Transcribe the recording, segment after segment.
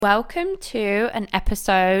Welcome to an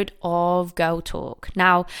episode of Girl Talk.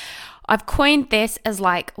 Now, I've coined this as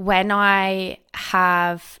like when I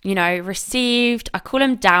have, received, I call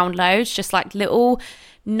them downloads, just like little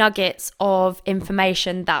nuggets of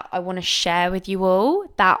information that I want to share with you all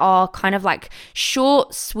that are kind of like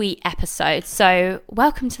short, sweet episodes. So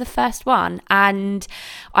welcome to the first one. And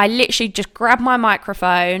I literally just grabbed my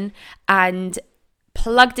microphone and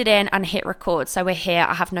plugged it in and hit record. So we're here.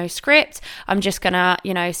 I have no script. I'm just gonna,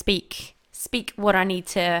 speak what I need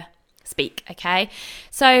to speak. Okay.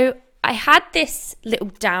 So I had this little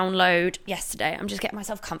download yesterday. I'm just getting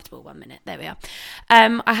myself comfortable. 1 minute. There we are.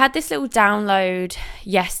 I had this little download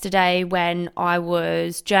yesterday when I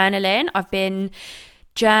was journaling. I've been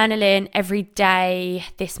journaling every day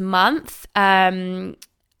this month.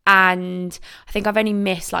 And I think I've only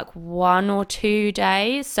missed like 1 or 2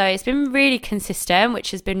 days. So it's been really consistent, which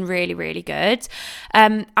has been really, really good.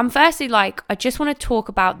 And firstly, I just want to talk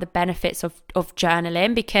about the benefits of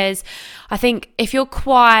journaling, because I think if you're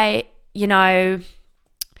quite, I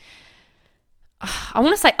want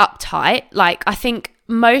to say uptight, I think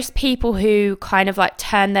most people who kind of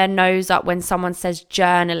turn their nose up when someone says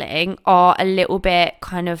journaling are a little bit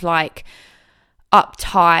kind of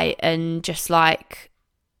uptight and just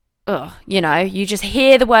you just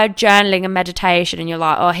hear the word journaling and meditation and you're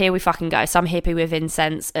like, oh, here we fucking go. Some hippie with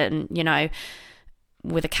incense and,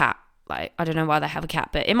 with a cat. I don't know why they have a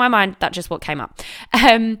cat, but in my mind, that's just what came up.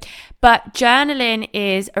 But journaling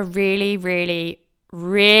is a really, really,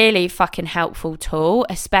 really fucking helpful tool,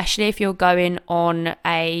 especially if you're going on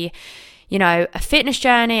a fitness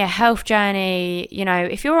journey, a health journey.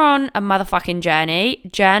 If you're on a motherfucking journey,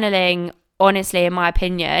 journaling, honestly, in my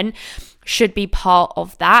opinion, should be part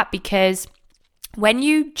of that, because when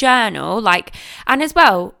you journal, and as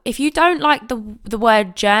well, if you don't like the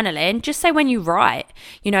word journaling, just say when you write.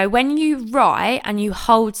 When you write and you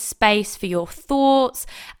hold space for your thoughts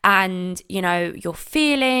and, your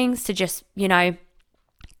feelings to just,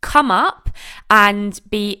 come up and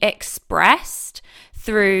be expressed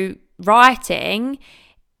through writing,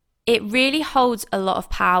 it really holds a lot of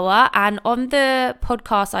power. And on the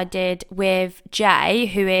podcast I did with Jay,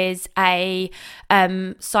 who is a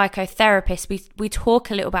psychotherapist, we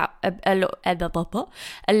talk a little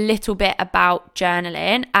bit about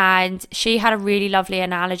journaling, and she had a really lovely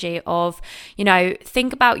analogy of,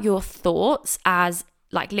 think about your thoughts as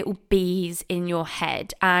like little bees in your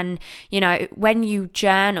head. And, when you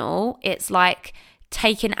journal, it's like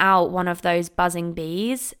taking out one of those buzzing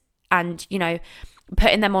bees and,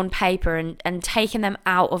 putting them on paper and taking them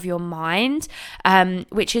out of your mind,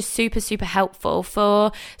 which is super, super helpful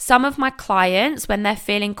for some of my clients when they're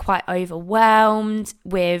feeling quite overwhelmed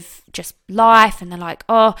with just life, and they're like,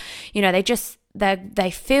 oh,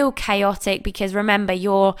 they feel chaotic, because remember,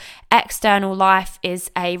 your external life is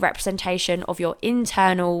a representation of your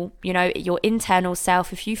internal, your internal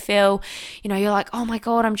self. If you feel, you're like, oh my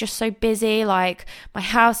God, I'm just so busy, my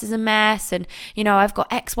house is a mess, and, I've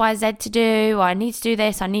got X, Y, Z to do, I need to do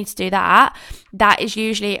this, I need to do that. That is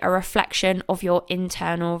usually a reflection of your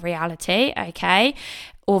internal reality, okay?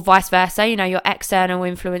 Or vice versa, your external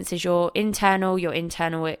influences your internal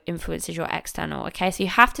influences your external, okay? So you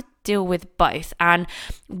have to deal with both. And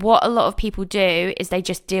what a lot of people do is they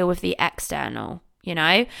just deal with the external,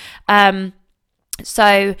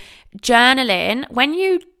 So journaling, when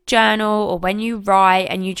you journal or when you write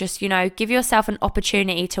and you just, give yourself an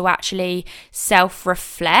opportunity to actually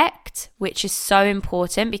self-reflect, which is so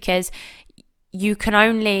important, because you can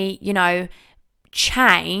only,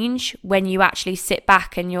 change when you actually sit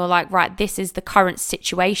back and you're like, right, this is the current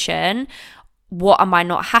situation, what am I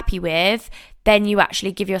not happy with? Then you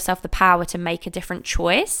actually give yourself the power to make a different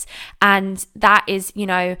choice. And that is,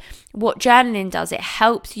 what journaling does. It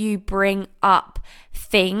helps you bring up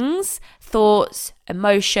things, thoughts,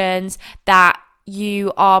 emotions that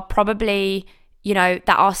you are probably, that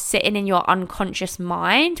are sitting in your unconscious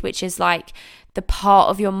mind, which is like the part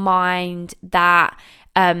of your mind that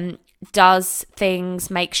does things,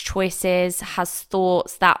 makes choices, has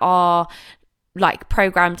thoughts that are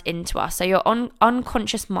programmed into us. So your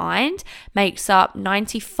unconscious mind makes up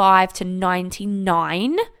 95 to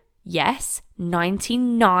 99, yes,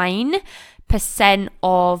 99%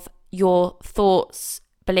 of your thoughts,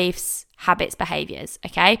 beliefs, habits, behaviors,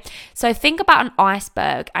 okay? So think about an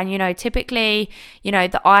iceberg, and typically,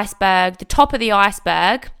 the iceberg, the top of the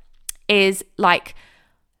iceberg is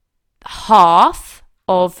half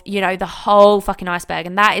of, the whole fucking iceberg,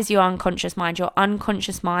 and that is your unconscious mind. Your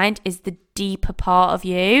unconscious mind is the deeper part of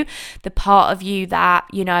you, the part of you that,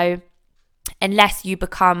 unless you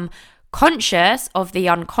become conscious of the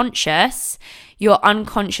unconscious, your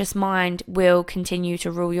unconscious mind will continue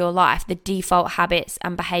to rule your life, the default habits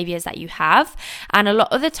and behaviors that you have. And a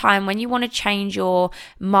lot of the time when you want to change your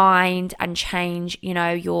mind and change,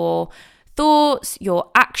 your thoughts, your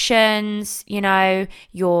actions,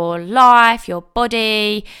 your life, your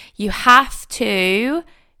body, you have to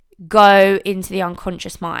go into the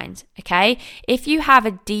unconscious mind. Okay. If you have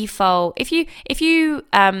a default, if you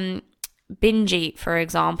binge eat, for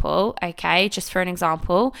example, okay, just for an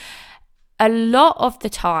example, a lot of the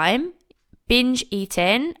time, binge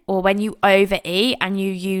eating, or when you overeat and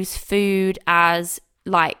you use food as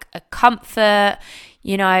like a comfort,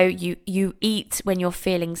 you eat when you're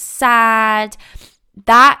feeling sad,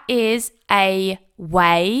 that is a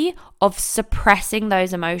way of suppressing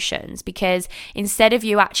those emotions, because instead of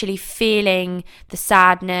you actually feeling the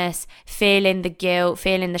sadness, feeling the guilt,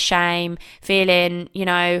 feeling the shame, feeling,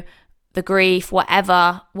 the grief,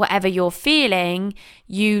 whatever you're feeling,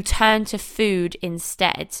 you turn to food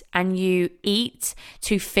instead, and you eat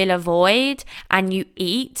to fill a void, and you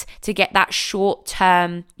eat to get that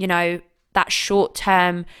short-term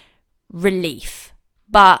relief.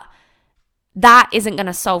 But that isn't going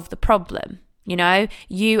to solve the problem.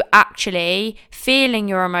 You actually feeling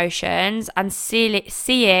your emotions and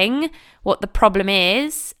seeing what the problem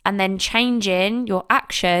is, and then changing your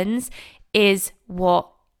actions is what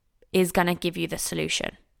is going to give you the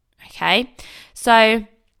solution. Okay. So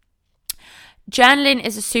journaling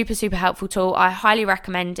is a super, super helpful tool. I highly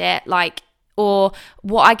recommend it. Or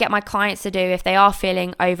what I get my clients to do if they are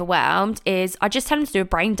feeling overwhelmed is I just tell them to do a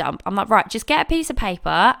brain dump. I'm like, right, just get a piece of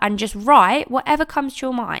paper and just write whatever comes to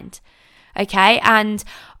your mind. Okay. And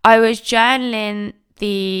I was journaling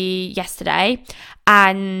yesterday,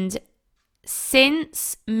 and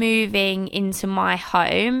since moving into my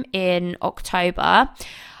home in October,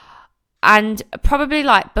 and probably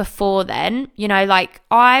before then,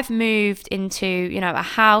 I've moved into, a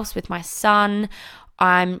house with my son.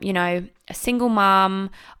 I'm, a single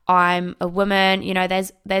mum. I'm a woman.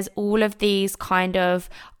 There's all of these kind of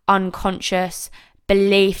unconscious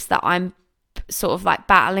beliefs that I'm sort of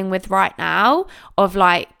battling with right now of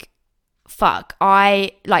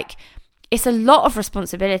it's a lot of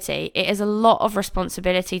responsibility. It is a lot of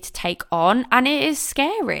responsibility to take on, and it is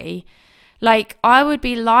scary. I would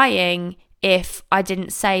be lying if I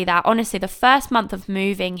didn't say that. Honestly, the first month of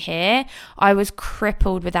moving here, I was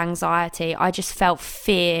crippled with anxiety. I just felt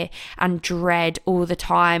fear and dread all the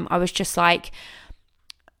time. I was just I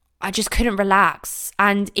just couldn't relax.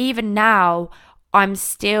 And even now, I'm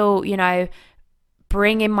still,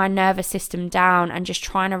 bringing my nervous system down and just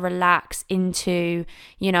trying to relax into,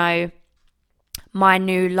 my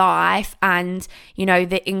new life and,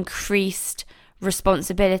 the increased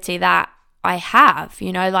responsibility that I have.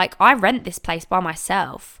 I rent this place by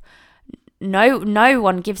myself. No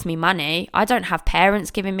one gives me money. I don't have parents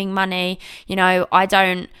giving me money.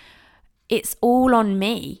 It's all on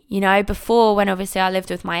me. Before, when obviously I lived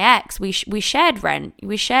with my ex, we shared rent,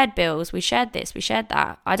 we shared bills, we shared this, we shared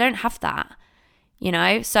that. I don't have that,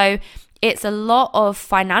 so it's a lot of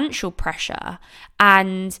financial pressure.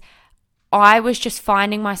 And I was just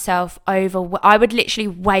finding myself I would literally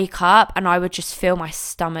wake up and I would just feel my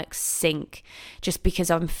stomach sink just because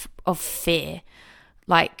of fear.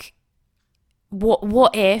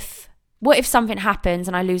 What if something happens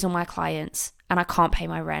and I lose all my clients and I can't pay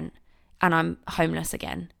my rent and I'm homeless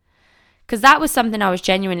again? Because that was something I was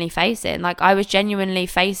genuinely facing. I was genuinely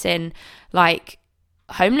facing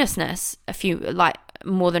homelessness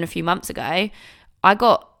more than a few months ago. I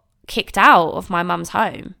got kicked out of my mum's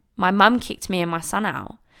home. My mum kicked me and my son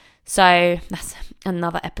out. So that's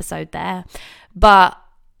another episode there. But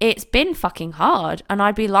it's been fucking hard. And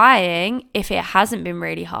I'd be lying if it hasn't been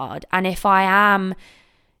really hard. And if I am,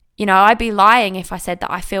 I'd be lying if I said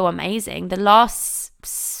that I feel amazing. The last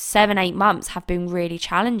 7-8 months have been really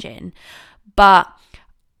challenging. But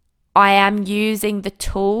I am using the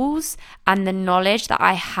tools and the knowledge that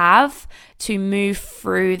I have to move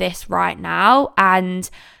through this right now. And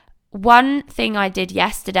one thing I did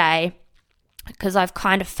yesterday, because I've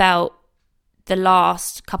kind of felt the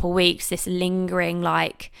last couple of weeks this lingering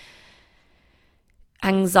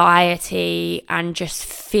anxiety and just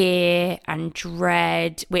fear and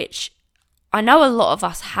dread, which I know a lot of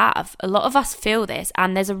us have. A lot of us feel this.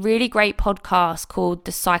 And there's a really great podcast called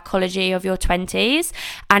The Psychology of Your 20s.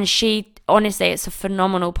 And honestly, it's a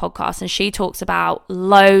phenomenal podcast. And she talks about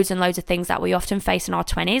loads and loads of things that we often face in our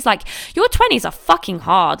 20s. Your 20s are fucking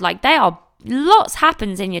hard. They are lots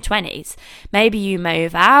happens in your 20s. Maybe you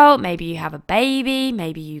move out, maybe you have a baby,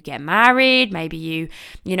 maybe you get married, maybe you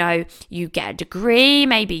get a degree,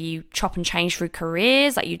 maybe you chop and change through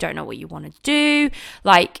careers, like you don't know what you want to do.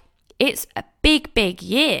 Like, it's a big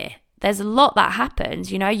year. There's a lot that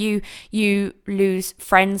happens, you lose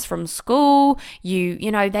friends from school,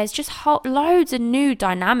 there's just loads of new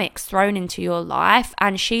dynamics thrown into your life.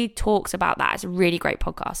 And she talks about that. It's a really great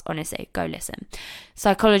podcast, honestly, go listen.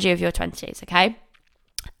 Psychology of Your 20s, okay?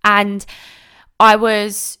 And I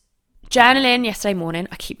was journaling yesterday morning.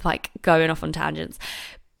 I keep like going off on tangents.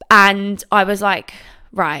 And I was like,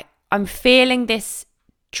 right, I'm feeling this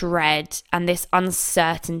dread and this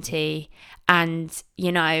uncertainty. And,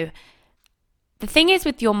 the thing is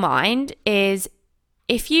with your mind is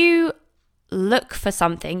if you look for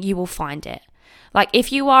something, you will find it. Like,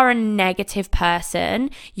 if you are a negative person,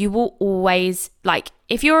 you will always,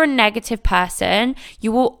 if you're a negative person,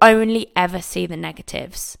 you will only ever see the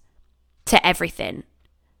negatives to everything.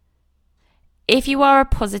 If you are a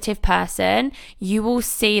positive person, you will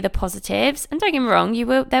see the positives. And don't get me wrong,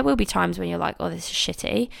 there will be times when you're like, oh, this is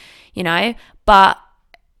shitty, but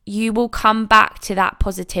you will come back to that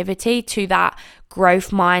positivity, to that growth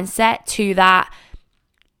mindset, to that,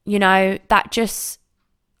 that just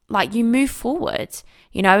you move forward,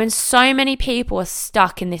 and so many people are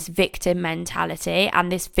stuck in this victim mentality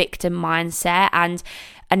and this victim mindset and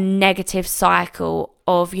a negative cycle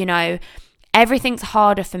of, everything's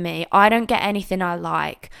harder for me. I don't get anything I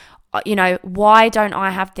like. Why don't I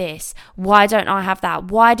have this? Why don't I have that?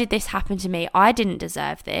 Why did this happen to me? I didn't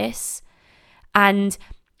deserve this. And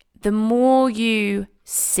the more you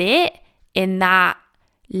sit in that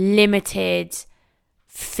limited,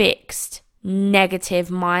 fixed, negative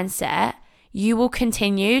mindset, you will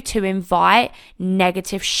continue to invite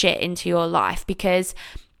negative shit into your life. Because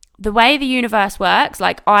the way the universe works,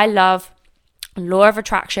 I love law of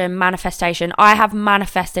attraction, manifestation. I have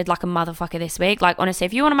manifested like a motherfucker this week. Honestly,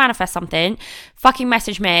 if you want to manifest something, fucking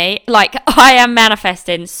message me. I am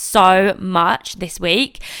manifesting so much this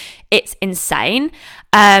week. It's insane.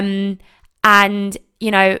 And,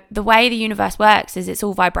 the way the universe works is it's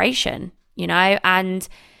all vibration, and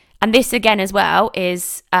this again as well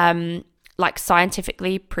is,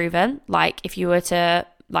 scientifically proven. If you were to,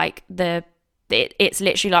 it's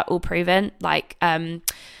literally all proven,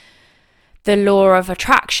 the law of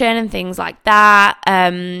attraction and things like that.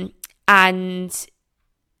 And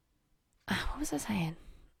what was I saying?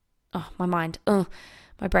 Oh, my mind. Oh,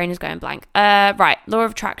 my brain is going blank. Right. Law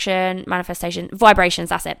of attraction, manifestation, vibrations.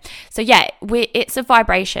 That's it. So yeah, it's a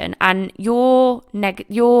vibration, and your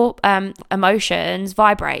emotions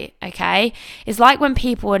vibrate. Okay. It's like when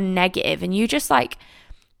people are negative and you just I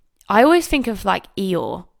always think of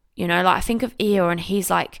Eeyore, I think of Eeyore and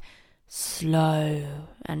he's slow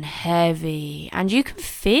and heavy, and you can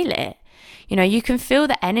feel it. You can feel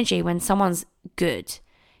the energy when someone's good.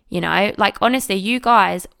 Honestly, you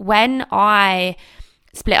guys, when I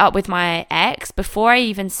split up with my ex, before I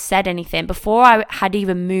even said anything, before I had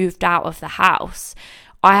even moved out of the house,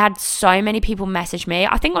 I had so many people message me.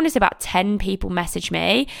 I think honestly about 10 people message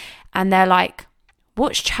me, and they're like,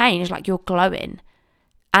 what's changed? You're glowing.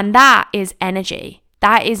 And that is energy.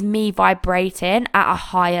 That is me vibrating at a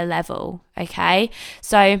higher level. Okay.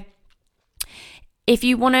 So if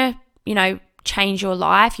you want to, change your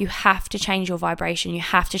life, you have to change your vibration. You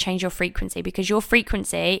have to change your frequency, because your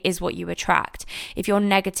frequency is what you attract. If you're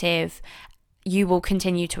negative, you will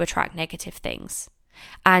continue to attract negative things.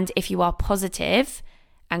 And if you are positive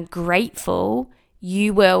and grateful,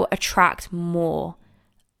 you will attract more.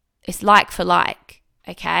 It's like for like,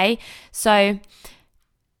 okay? So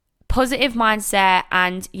positive mindset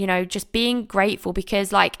and, just being grateful,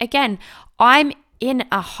 because again, I'm in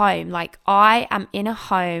a home, I am in a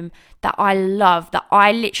home that I love, that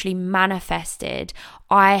I literally manifested.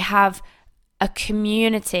 I have a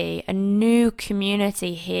community, a new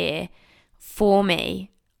community here for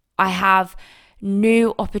me. I have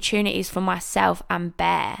new opportunities for myself and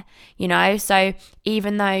Bear, so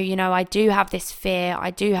even though, I do have this fear,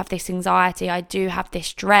 I do have this anxiety, I do have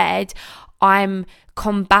this dread, I'm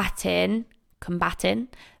combating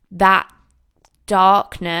that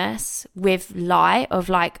darkness with light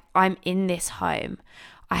of I'm in this home.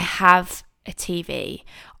 I have a TV.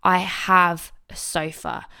 I have a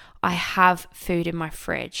sofa. I have food in my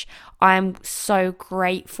fridge. I'm so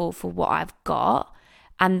grateful for what I've got,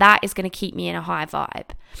 and that is going to keep me in a high vibe.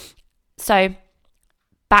 So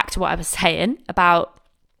back to what I was saying about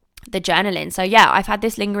the journaling. So yeah, I've had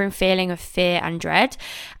this lingering feeling of fear and dread,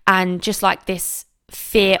 and just this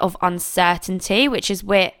fear of uncertainty, which is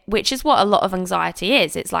what a lot of anxiety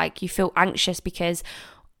is. It's you feel anxious because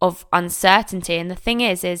of uncertainty. And the thing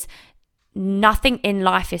is nothing in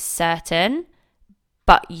life is certain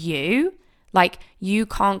but you. Like, you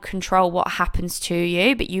can't control what happens to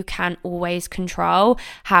you, but you can always control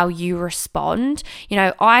how you respond. You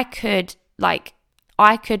know, I could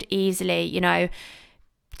easily, you know,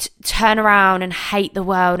 turn around and hate the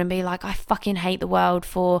world and be like, I fucking hate the world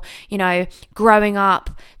for, you know, growing up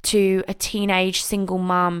to a teenage single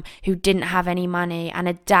mum who didn't have any money and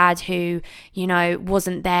a dad who, you know,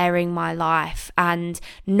 wasn't there in my life and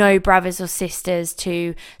no brothers or sisters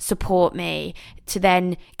to support me, to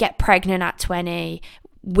then get pregnant at 20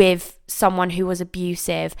 with someone who was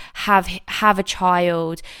abusive, have a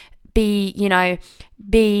child, be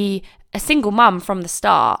a single mum from the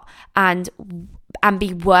start and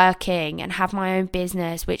be working and have my own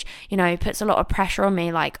business, which, you know, puts a lot of pressure on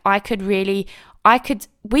me. Like, we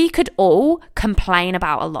could all complain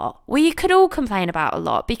about a lot. We could all complain about a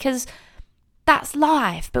lot because that's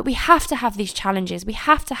life, but we have to have these challenges. We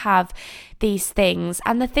have to have these things.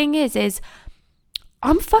 And the thing is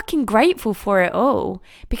I'm fucking grateful for it all,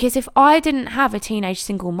 because if I didn't have a teenage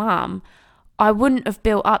single mum, I wouldn't have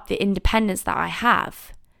built up the independence that I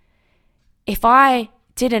have. If I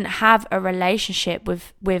didn't have a relationship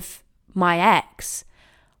with my ex,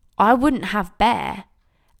 I wouldn't have Bear.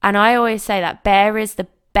 And I always say that Bear is the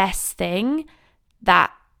best thing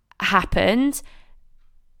that happened.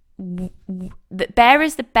 Bear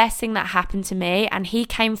is the best thing that happened to me, and he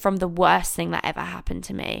came from the worst thing that ever happened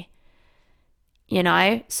to me. You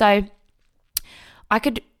know? So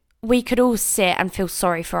we could all sit and feel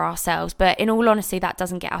sorry for ourselves, but in all honesty, that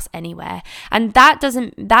doesn't get us anywhere. And that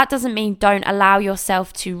doesn't mean don't allow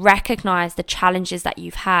yourself to recognize the challenges that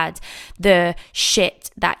you've had, the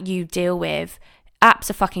shit that you deal with.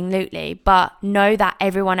 Absolutely. But know that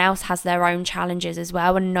everyone else has their own challenges as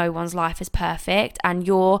well, and no one's life is perfect, and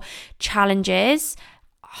your challenges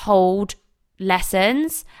hold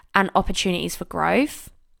lessons and opportunities for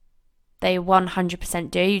growth. They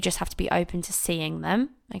 100% do. You just have to be open to seeing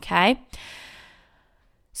them, okay?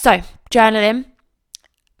 So, journaling,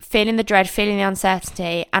 feeling the dread, feeling the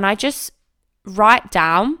uncertainty, and I just write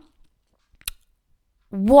down,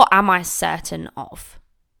 what am I certain of?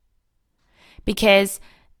 Because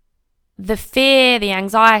the fear, the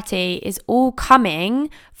anxiety is all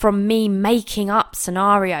coming from me making up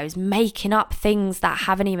scenarios, making up things that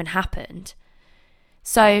haven't even happened.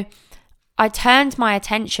 So I turned my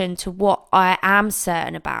attention to what I am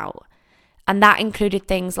certain about. And that included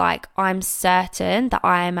things like, I'm certain that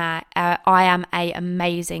I am a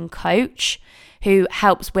amazing coach who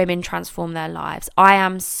helps women transform their lives. I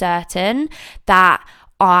am certain that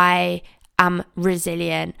I am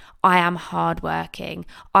resilient. I am hardworking.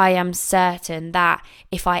 I am certain that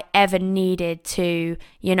if I ever needed to,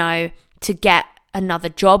 you know, to get another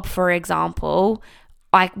job, for example,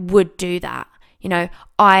 I would do that. You know,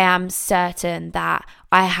 I am certain that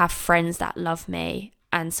I have friends that love me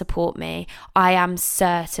and support me. I am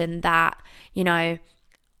certain that, you know,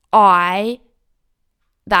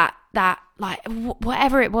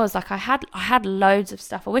 whatever it was, like I had loads of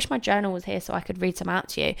stuff. I wish my journal was here so I could read some out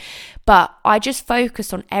to you. But I just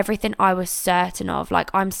focused on everything I was certain of. Like,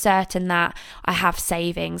 I'm certain that I have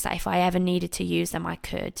savings, that if I ever needed to use them, I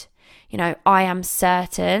could. You know, I am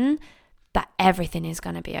certain that everything is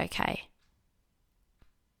going to be okay.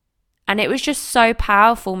 And it was just so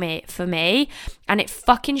powerful for me, and it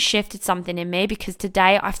fucking shifted something in me, because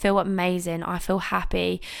today I feel amazing. I feel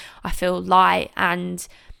happy. I feel light, and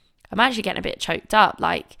I'm actually getting a bit choked up.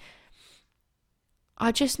 Like,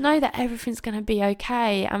 I just know that everything's going to be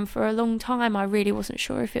okay. And for a long time, I really wasn't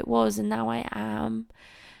sure if it was, and now I am.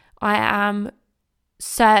 I am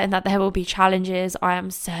certain that there will be challenges. I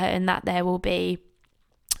am certain that there will be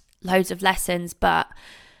loads of lessons, but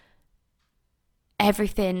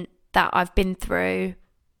everything that I've been through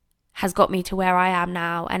has got me to where I am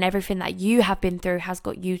now, and everything that you have been through has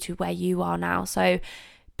got you to where you are now. So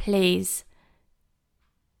please,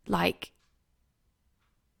 like,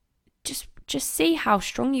 just see how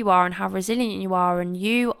strong you are and how resilient you are, and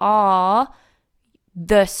you are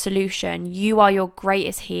the solution. You are your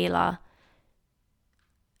greatest healer,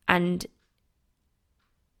 and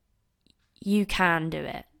you can do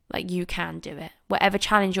it. Like, you can do it. Whatever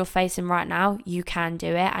challenge you're facing right now, you can do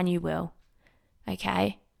it, and you will.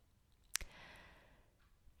 Okay?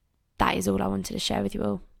 That is all I wanted to share with you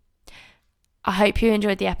all. I hope you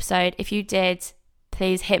enjoyed the episode. If you did,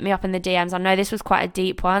 please hit me up in the DMs. I know this was quite a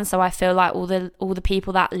deep one, so I feel like all the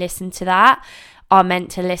people that listen to that are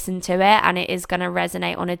meant to listen to it, and it is going to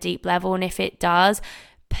resonate on a deep level. And if it does,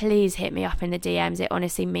 please hit me up in the DMs. It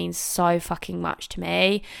honestly means so fucking much to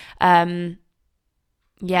me.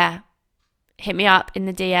 Yeah, hit me up in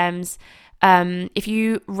the DMs. If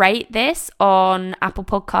you rate this on Apple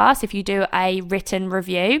Podcasts, if you do a written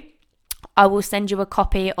review, I will send you a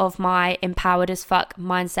copy of my Empowered as Fuck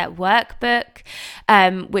Mindset Workbook,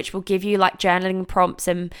 which will give you like journaling prompts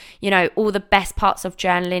and, you know, all the best parts of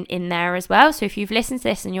journaling in there as well. So if you've listened to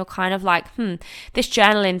this and you're kind of like, this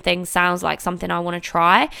journaling thing sounds like something I want to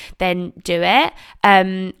try, then do it.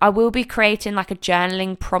 I will be creating like a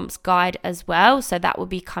journaling prompts guide as well. So that will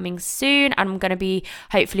be coming soon. And I'm going to be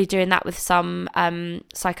hopefully doing that with some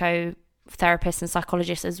psychotherapists and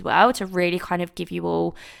psychologists as well, to really kind of give you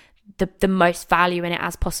all the most value in it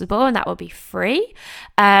as possible, and that will be free.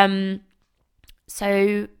 So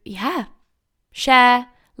yeah, share,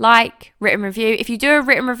 like, written review. If you do a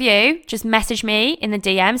written review, just message me in the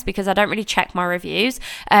DMs, because I don't really check my reviews,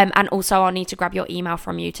 and also I'll need to grab your email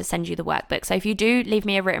from you to send you the workbook. So if you do leave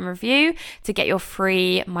me a written review to get your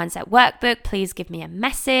free mindset workbook, please give me a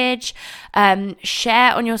message,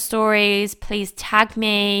 share on your stories, please tag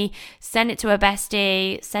me, send it to a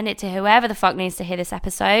bestie, send it to whoever the fuck needs to hear this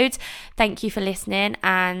episode. Thank you for listening,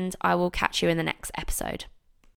 and I will catch you in the next episode.